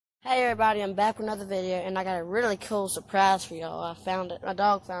Hey everybody, I'm back with another video, and I got a really cool surprise for y'all. I found it. My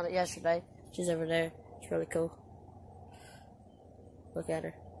dog found it yesterday. She's over there. It's really cool. Look at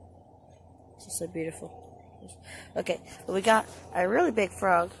her. She's so beautiful. Okay, but we got a really big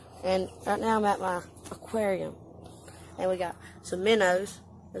frog, and right now I'm at my aquarium. And we got some minnows.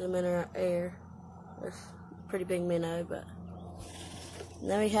 There's a minnow right there. There's a pretty big minnow, but... And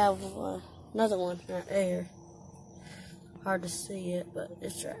then we have another one right there. Hard to see it, but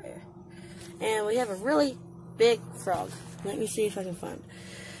it's right here. And we have a really big frog. Let me see if I can find it.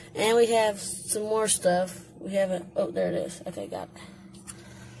 And we have some more stuff. We have a, oh, there it is. Okay, got it.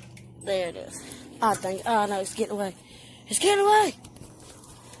 There it is. Oh, dang it. Oh, no, it's getting away. It's getting away!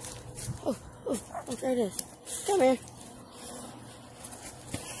 Oh, there it is. Come here.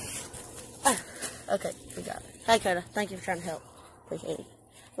 Ah, okay, we got it. Hey, Coda, thank you for trying to help. Appreciate it.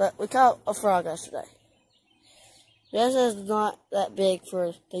 But we caught a frog yesterday. This is not that big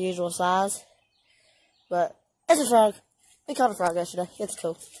for the usual size, but it's a frog. We caught a frog yesterday. It's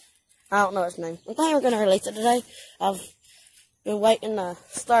cool. I don't know its name. I think we're going to release it today. I've been waiting to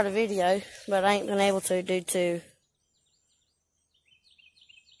start a video, but I ain't been able to due to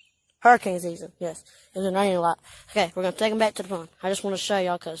hurricane season. Yes, it's been raining a lot. Okay, we're going to take them back to the pond. I just want to show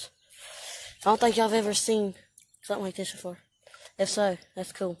y'all because I don't think y'all have ever seen something like this before. If so,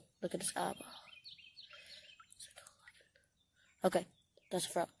 that's cool. Look at this eyeball. Okay, that's a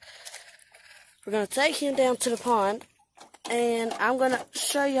frog. We're going to take him down to the pond, and I'm going to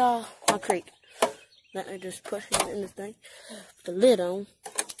show y'all my creek. Let me just put him in this thing with the lid on.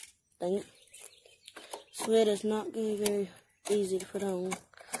 Dang it. This lid is not going to be very easy to put on.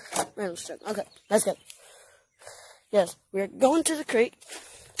 Okay, let's go. Yes, we're going to the creek.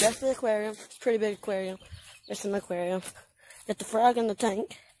 That's the aquarium. It's a pretty big aquarium. It's an aquarium. Got the frog in the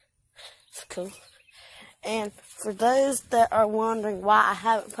tank. It's cool. And for those that are wondering why I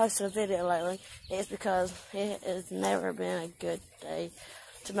haven't posted a video lately, it's because it has never been a good day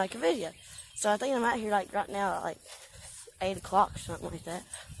to make a video. So I think I'm out here like right now at like 8 o'clock or something like that,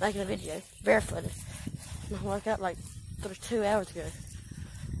 making a video, barefooted. And I woke up like 2 hours ago.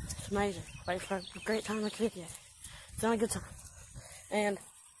 It's amazing. Waiting for a great time to make a video. It's on a good time. And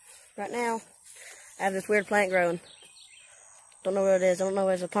right now, I have this weird plant growing. Don't know what it is. I don't know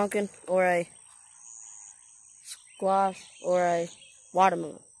if it's a pumpkin or a squash or a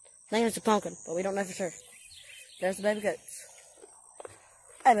watermelon. I think it's a pumpkin, but we don't know for sure. There's the baby goats.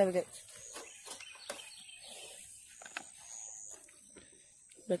 Hey, baby goats.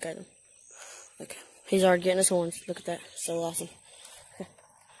 Look at him. Okay. He's already getting his horns. Look at that. So awesome. Okay.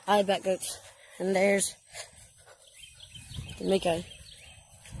 I have back goats. And there's the Miko. I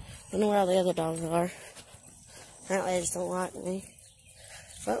don't know where all the other dogs are. Apparently they just don't like me.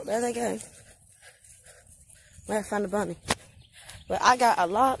 Well, there they go. Where I found a bunny. But I got a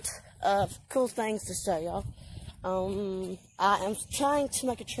lot of cool things to show y'all. I am trying to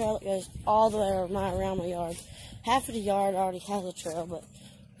make a trail that goes all the way around my yard. Half of the yard already has a trail, but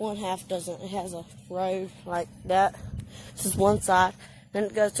one half doesn't. It has a road like that. This is one side. Then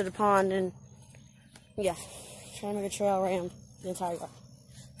it goes to the pond, and yeah, trying to make a trail around the entire yard.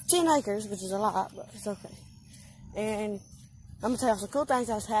 10 acres, which is a lot, but it's okay. And I'm gonna tell you some cool things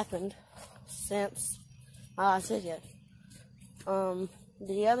that's happened since my last video.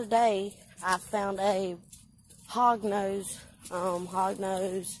 The other day I found a hognose, dang,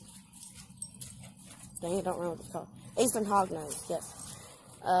 I don't remember what it's called. Eastern hognose, yes.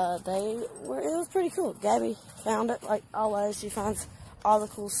 It was pretty cool. Gabby found it, like always. She finds all the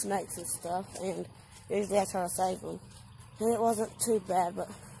cool snakes and stuff, and usually I try to save them. And it wasn't too bad, but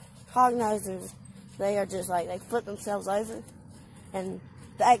hognoses, they are just like, they flip themselves over, and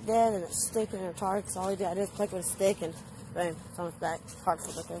they act dead, and it's stupid and retarded, because all you gotta do is click with a stick, and boom, it's on its back. It's hard to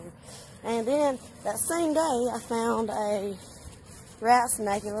flip over. And then, that same day, I found a rat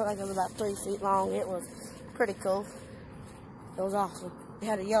snake. It looked like it was about 3 feet long. It was pretty cool. It was awesome. It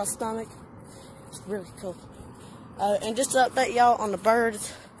had a yellow stomach. It's really cool. And just to update y'all on the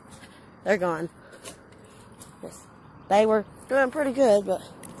birds, they're gone. Yes. They were doing pretty good, but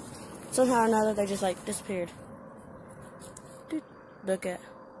somehow or another, they just like disappeared. Look at it.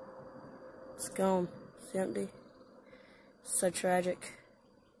 It's gone. It's empty. So tragic.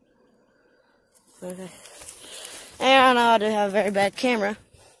 Okay. And I know I do have a very bad camera.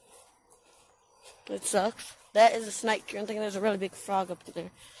 It sucks. That is a snake. I'm thinking there's a really big frog up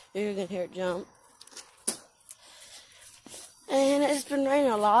there. You're going to hear it jump. And it's been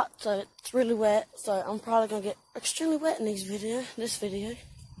raining a lot, so it's really wet. So I'm probably going to get extremely wet in this video.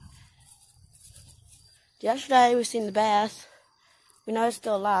 Yesterday we seen the bass. We know he's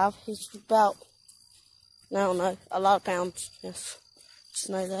still alive. He's about, I don't know, a lot of pounds. Yes. Just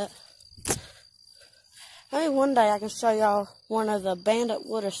know that. Maybe one day I can show y'all one of the banded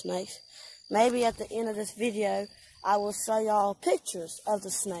water snakes. Maybe at the end of this video, I will show y'all pictures of the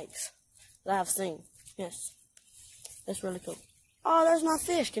snakes that I've seen. Yes. That's really cool. Oh, there's my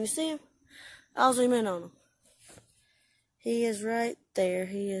fish. Can you see him? I'll zoom in on him. He is right there.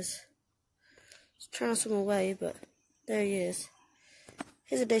 He is trying to swim away, but there he is.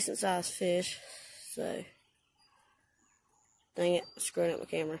 He's a decent sized fish. So, dang it, I'm screwing up my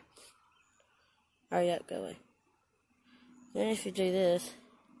camera. Hurry up, go away. Then if you do this,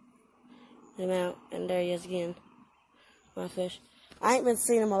 zoom out, and there he is again. My fish. I ain't been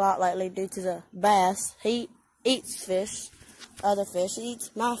seeing him a lot lately due to the bass. He eats fish, other fish. He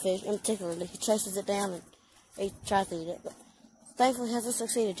eats my fish in particular. He chases it down and he tries to eat it, but thankfully he hasn't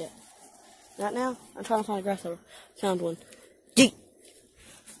succeeded yet. Right now, I'm trying to find a grasshopper. Found one. Deep.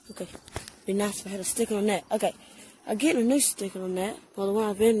 Okay. Be nice if I had a stick on a net. Okay. I'm getting a new stick on a net. Well, the one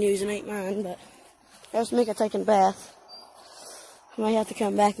I've been using ain't mine, but there's Mika taking a bath. I may have to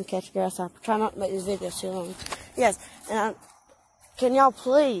come back and catch a grasshopper. Try not to make these videos too long. Yes, and can y'all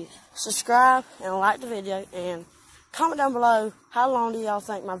please subscribe and like the video and comment down below how long do y'all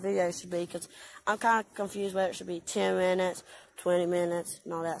think my video should be, because I'm kind of confused whether it should be 10 minutes, 20 minutes,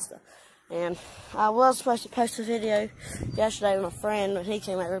 and all that stuff. And I was supposed to post a video yesterday with my friend when he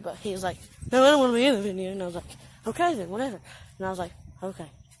came over, but he was like, no, I don't want to be in the video. And I was like, okay then, whatever. And I was like, okay.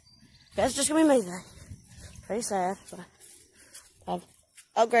 That's just going to be me today. Pretty sad, but I've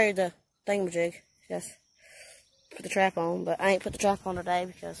upgraded the thingamajig. Yes. Put the trap on, but I ain't put the trap on today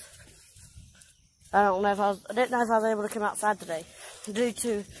because I didn't know if I was able to come outside today. Due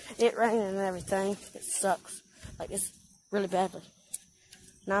to it raining and everything, it sucks. Like, it's really badly.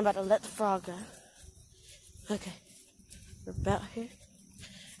 Now I'm about to let the frog go. Okay. We're about here.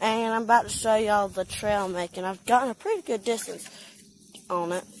 And I'm about to show y'all the trail making. I've gotten a pretty good distance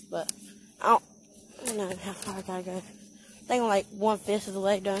on it, but I don't know how far I gotta go. I think I'm like 1/5 of the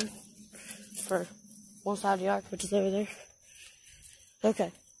way done for one side of the arc, which is over there.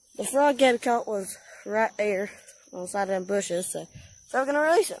 Okay. The frog Gabby caught was right there on the side of them bushes, so we're gonna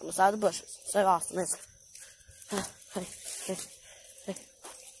release it on the side of the bushes. So awesome, isn't it? Hey.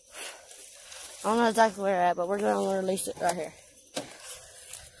 I don't know exactly where it's at, but we're gonna release it right here.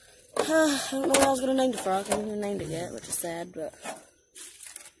 I don't know what I was gonna name the frog. I haven't even named it yet, which is sad, but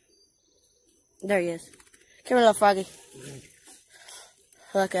there he is. Come here, little froggy.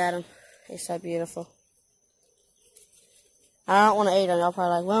 Look at him. He's so beautiful. I don't want to eat him. Y'all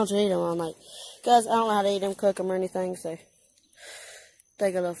probably like, why don't you eat him? I'm like, guys, I don't know how to eat him, cook him, or anything, so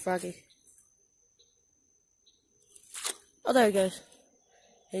take a little froggy. Oh, there he goes.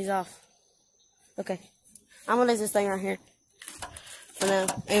 He's off. Okay. I'm going to leave this thing right here for now,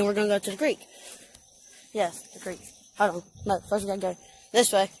 and we're going to go to the creek. Yes, the creek. Hold on. No, first we got to go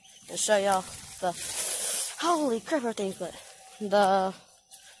this way and show y'all the, holy crap, everything's wet, the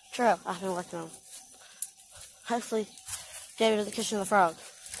trail I've been working on. Hopefully, Gabby doesn't catch another frog,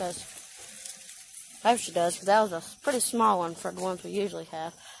 because I hope she does, because that was a pretty small one for the ones we usually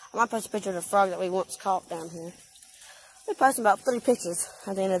have. I might post a picture of the frog that we once caught down here. We're posting about 3 pictures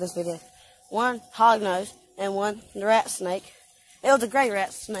at the end of this video. One hognose and one rat snake. It was a gray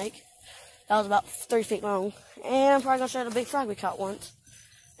rat snake. That was about 3 feet long. And I'm probably going to show you the big frog we caught once.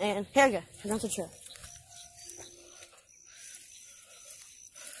 And here we go. Here's on the trail.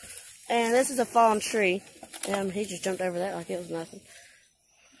 And this is a fallen tree. He just jumped over that like it was nothing.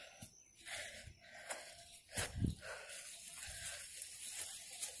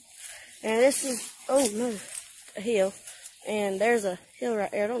 And this is, oh no, a hill. And there's a hill right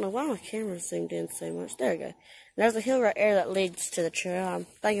there. I don't know why my camera's zoomed in so much. There we go. There's a hill right there that leads to the trail. I'm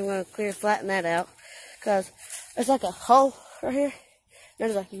thinking I'm going to flatten that out, because there's like a hole right here.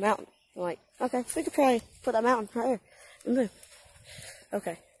 There's a mountain. I'm like, okay, we could probably put that mountain right here and move.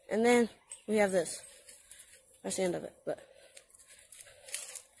 Okay, and then we have this. That's the end of it, but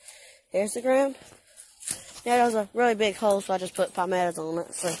here's the ground. Yeah, there's a really big hole, so I just put palmettos on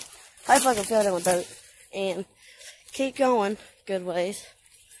it. So hopefully I can fill it in with dirt and keep going good ways.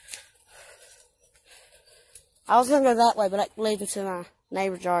 I was going to go that way, but that leads into my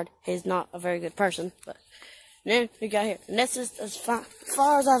neighbor's yard. He's not a very good person, but then we got here. And this is as far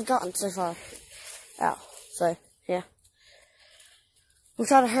as I've gotten so far out. So, yeah. We'll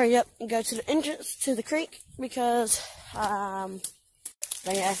try to hurry up and go to the entrance to the creek, because I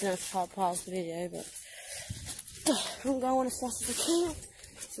accidentally paused the video, but I'm going as fast as I can.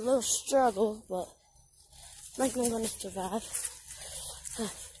 It's a little struggle, but I think I'm going to survive.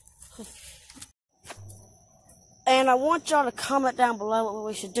 And I want y'all to comment down below what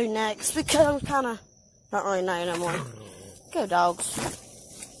we should do next, because I'm kind of not really knowing no more. Go dogs.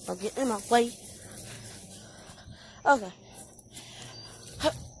 I'll get in my way. Okay.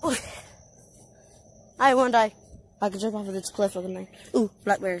 Hey, one day, I can jump off of this cliff looking thing. Ooh,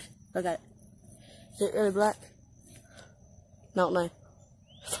 blackberries. Look at it. Is it really black? No.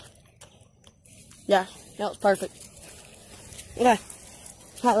 Yeah, that was perfect. Okay.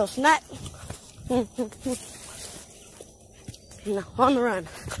 Had a little snack. Now, on the run.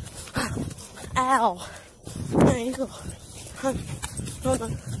 Ow. Ankle. Hold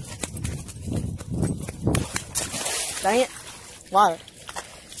on. Dang it. Water.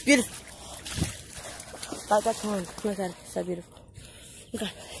 Beautiful. Like that pond. Look at it. So beautiful.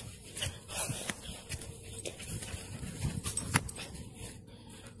 Okay.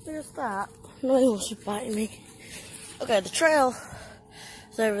 There's that. No one wants to bite me. Okay, the trail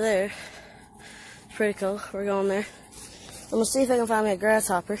is over there. It's pretty cool. We're going there. I'm gonna see if I can find me a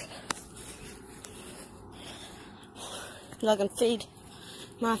grasshopper. So I can feed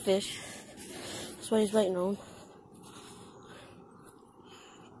my fish. That's what he's waiting on.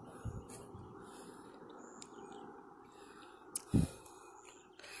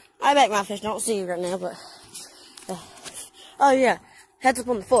 I bet my fish don't see you right now, but oh yeah, heads up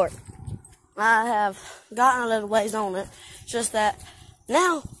on the fort. I have gotten a little ways on it. It's just that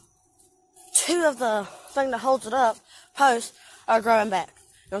now 2 of the thing that holds it up, posts, are growing back.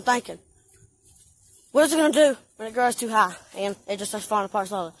 And I'm thinking, what is it gonna do when it grows too high and it just starts falling apart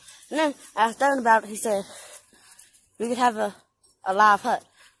slowly? And then after thinking about it, he said we could have a live hut. I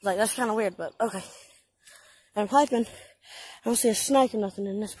was like, that's kind of weird, but okay. And I'm piping. I don't see a snake or nothing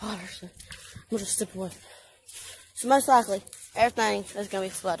in this water, so I'm gonna just step away. So most likely, everything is gonna be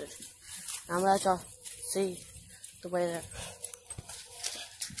flooded. I'm gonna let y'all see the way that.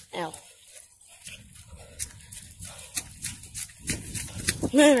 Ow.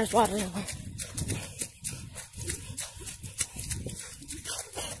 Man, there's water everywhere.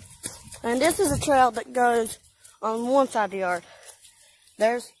 And this is a trail that goes on one side of the yard.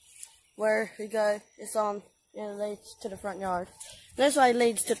 There's where we go. It's on. It leads to the front yard. And this way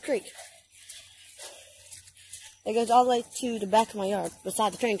leads to the creek. It goes all the way to the back of my yard,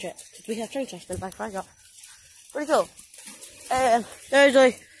 beside the train track. Because we have train tracks in the back of our yard. Pretty cool. And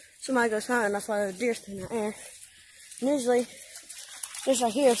usually somebody goes hunting, that's why the deer's in the air. And usually this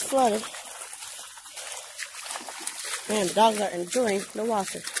right here is flooded. And the dogs are enjoying the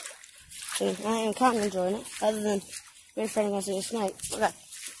water. So I am kind of enjoying it, other than being afraid I'm going to see a snake. Okay.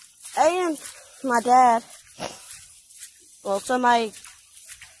 And my dad, well, somebody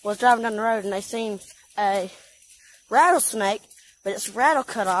was driving down the road and they seen a rattlesnake, but its rattle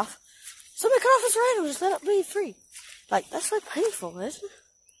cut off. Somebody cut off its rattle and just let it be free. Like, that's so painful, isn't it?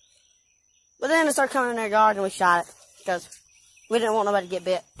 But then it started coming in their yard and we shot it because we didn't want nobody to get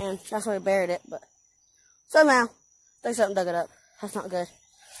bit, and that's why we buried it. But somehow, I think something dug it up. That's not good.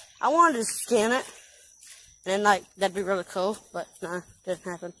 I wanted to skin it, and then, like, that'd be really cool, but no, didn't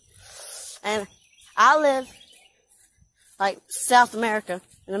happen. And I live, like, South America,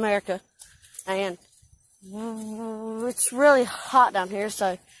 in America, and it's really hot down here,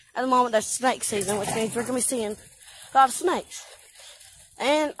 so at the moment there's snake season, which means we're going to be seeing a lot of snakes.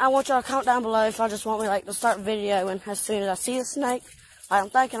 And I want y'all to comment down below if y'all just want me, like, to start videoing as soon as I see a snake. Like, I'm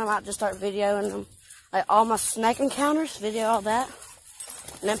thinking I might just start videoing them, like, all my snake encounters, video all that,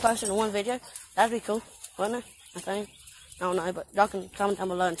 and then post it in one video. That'd be cool, wouldn't it? I think. I don't know, but y'all can comment down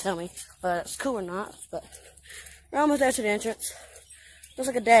below and tell me whether it's cool or not. But we're almost there to the entrance. Looks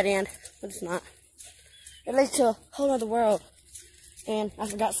like a dead end, but it's not. It leads to a whole other world. And I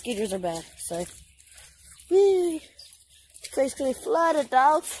forgot skeeters are bad, so. Whee! The creek's gonna be flooded,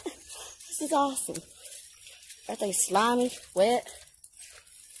 dogs. This is awesome. Everything's slimy, wet.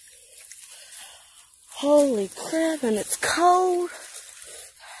 Holy crap, and it's cold.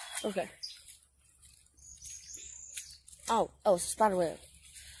 Okay. Oh, it's a spider web.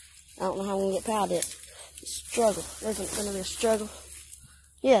 I don't know how I'm gonna get past it. Struggle. There's gonna be a struggle.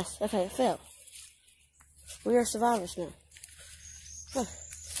 Yes, okay, it fell. We are survivors now. Huh.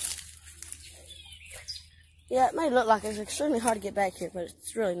 Yeah, it may look like it's extremely hard to get back here, but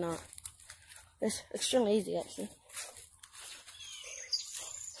it's really not. It's extremely easy, actually.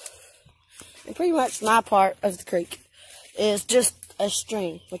 And pretty much my part of the creek is just a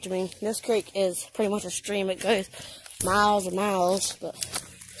stream, which I mean, this creek is pretty much a stream. It goes miles and miles, but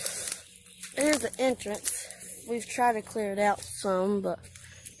here's the entrance. We've tried to clear it out some, but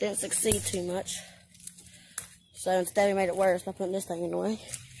didn't succeed too much. So instead we made it worse by putting this thing in the way.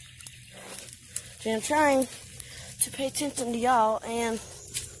 And I'm trying to pay attention to y'all and,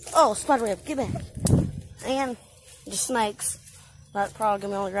 oh, spiderweb, get back. And the snakes. That's probably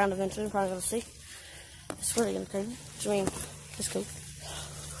going to be on the ground eventually. We're probably going to see. It's really going to be cool. I mean, it's cool.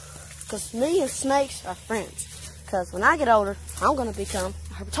 because me and snakes are friends. Because when I get older, I'm going to become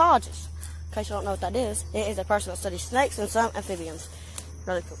a herpetologist. In case you don't know what that is, it is a person that studies snakes and some amphibians.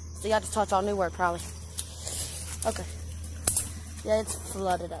 Really cool. See, I just taught y'all a new word, probably. Okay. Yeah, it's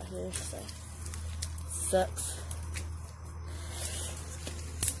flooded out here, so sucks.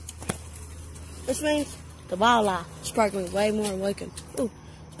 This means the wildlife is sparkling way more awakened. Ooh,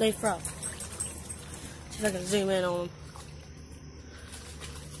 it's big frog. See if I can zoom in on them.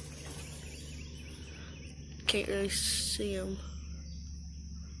 Can't really see him.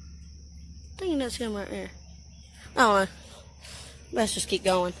 I think that's him right there. I don't know. Let's just keep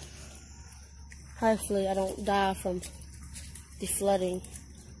going. Hopefully I don't die from the flooding.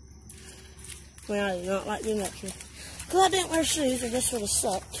 I mean, I do not like being up here. Because I didn't wear shoes, and this would have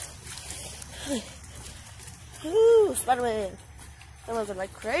sucked. Ooh, Spider-Man. That was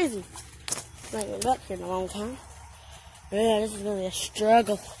like crazy. I ain't been back here in a long time. Yeah, this is going to be a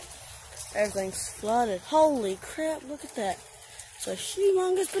struggle. Everything's flooded. Holy crap, look at that. It's a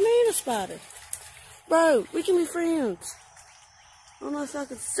humongous banana spider. Bro, we can be friends. I don't know if I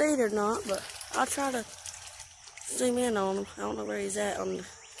can see it or not, but I'll try to zoom in on him. I don't know where he's at on the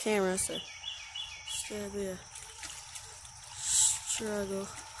camera, so it's going to be a struggle.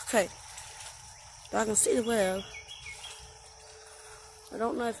 Okay. But I can see the web. I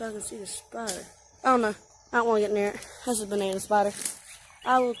don't know if I can see the spider. Oh no, I don't want to get near it. That's a banana spider.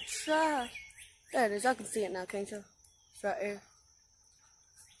 I will try. There it is. I can see it now, can't you? It's right here.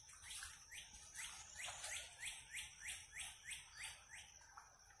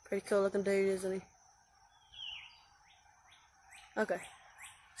 Pretty cool looking dude, isn't he? Okay.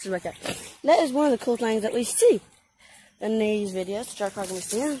 This is right there. That is one of the cool things that we see in these videos that you're probably going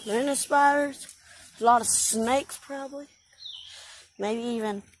to be seeing. Banana spiders. A lot of snakes, probably. Maybe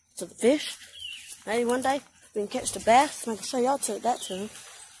even some fish. Maybe one day we can catch the bass. And I can show y'all that too.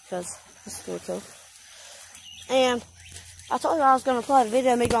 Because this is really cool. And I told you I was going to play a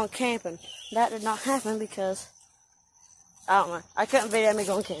video of me going camping. That did not happen because, I don't know. I couldn't video me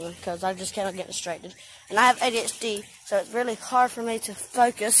going camping because I just cannot get distracted. And I have ADHD, so it's really hard for me to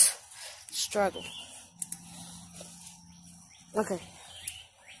focus. Struggle. Okay.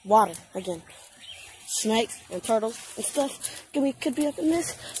 Water again. Snakes and turtles and stuff could be up in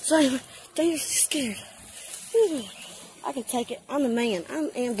this. So I'm dangerously scared. Ooh, I can take it. I'm the man. I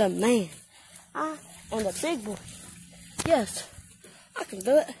am the man. I am the big boy. Yes, I can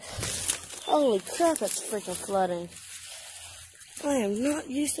do it. Holy crap, it's freaking flooding. I am not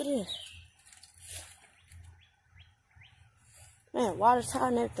used to this. Man, water's high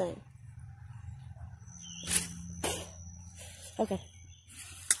and everything. Okay.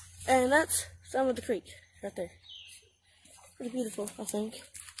 And that's some of the creek right there. Pretty beautiful, I think.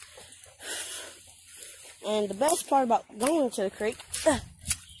 And the best part about going to the creek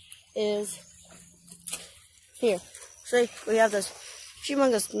is here. See, we have this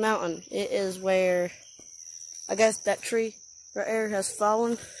humongous mountain. It is where, I guess, that tree right there has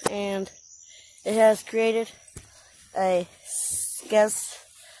fallen, and it has created a, I guess,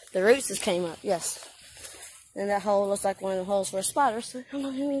 the roots just came up, yes. And that hole looks like one of the holes for a spider, so I don't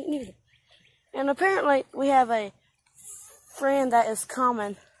know who knew it. And apparently, we have a friend that is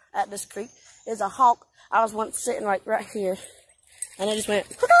common at this creek. It's a hawk. I was once sitting right here, and it just went,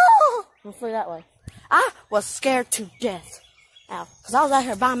 and flew that way. I was scared to death. Ow. Because I was out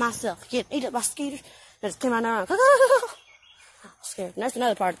here by myself, getting eaten by mosquitoes, and it just came out there and I was scared. And that's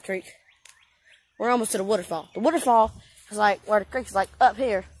another part of the creek. We're almost to the waterfall. The waterfall is like where the creek is like up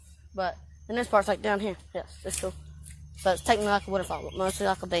here, but and this part's like down here. Yes, it's cool. So it's technically like a waterfall, but mostly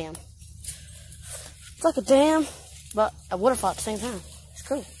like a dam. It's like a dam, but a waterfall at the same time. It's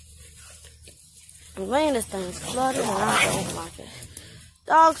cool. And man, this thing's flooded and I don't like it.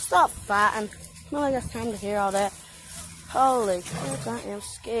 Dog, stop fighting. Nobody got time to hear all that. Holy crap, I am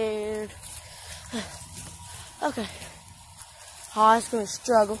scared. Okay. Oh, it's going to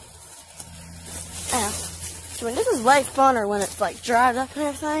struggle. Ow. I mean, this is way funner when it's like dried up and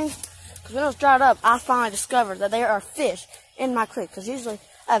everything. Because when it was dried up, I finally discovered that there are fish in my creek. Because usually,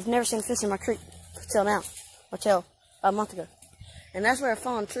 I've never seen fish in my creek until now. Until a month ago. And that's where a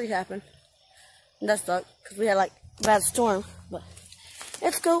fallen tree happened. And that sucked. Because we had like a bad storm. But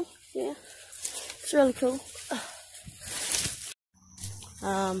it's cool. Yeah. It's really cool.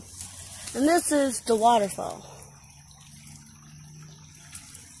 And this is the waterfall.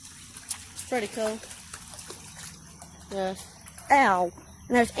 It's pretty cool. Yes. Ow.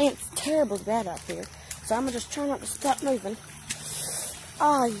 And there's ants terribly bad out here. So I'm going to just try not to stop moving.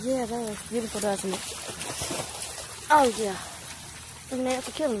 Oh, yeah, that was beautiful, doesn't it? Oh, yeah. And ants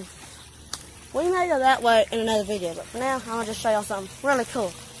are killing me. We may go that way in another video, but for now, I'm going to just show y'all something really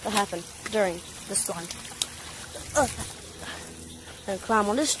cool. that happened during the storm. And climb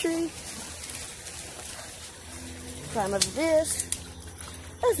on this tree. Climb over this.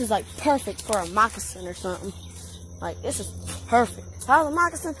 This is like perfect for a moccasin or something. Like, this is perfect. If I was a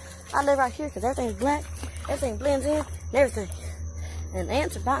moccasin, I'd live right here because everything's black. Everything blends in and everything. And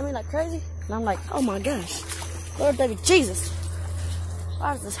ants are biting me like crazy. And I'm like, oh my gosh. Lord baby Jesus.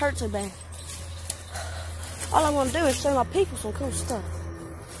 Why does this hurt so bad? All I want to do is show my people some cool stuff.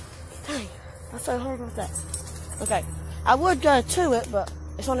 Dang, that's so hard about that. Okay, I would go to it, but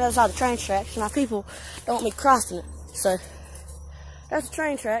it's on the other side of the train tracks, and my people don't want me crossing it. So, that's the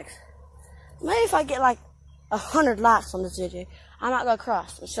train tracks. Maybe if I get like 100 likes on this video, I might go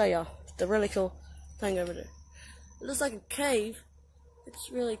across and show y'all the really cool thing over there. It looks like a cave. It's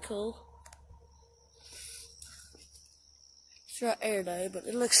really cool. It's right there though, but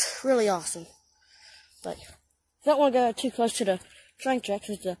it looks really awesome. But I don't want to go too close to the train tracks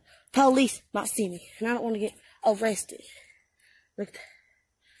because the police might see me, and I don't want to get arrested. Look at that.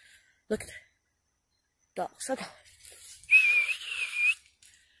 Look at that. Dogs. Okay.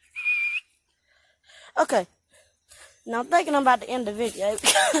 Okay. Now I'm thinking I'm about to end the video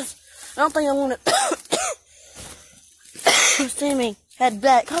because I don't think I want to see me head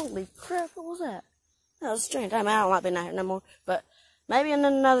back. Holy crap, what was that? That was strange. I mean, I don't like being out here no more. But maybe in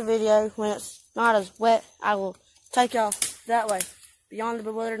another video when it's not as wet, I will take y'all that way, beyond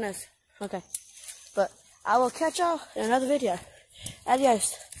the wilderness. Okay. But I will catch y'all in another video.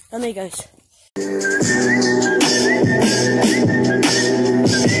 Adios, amigos.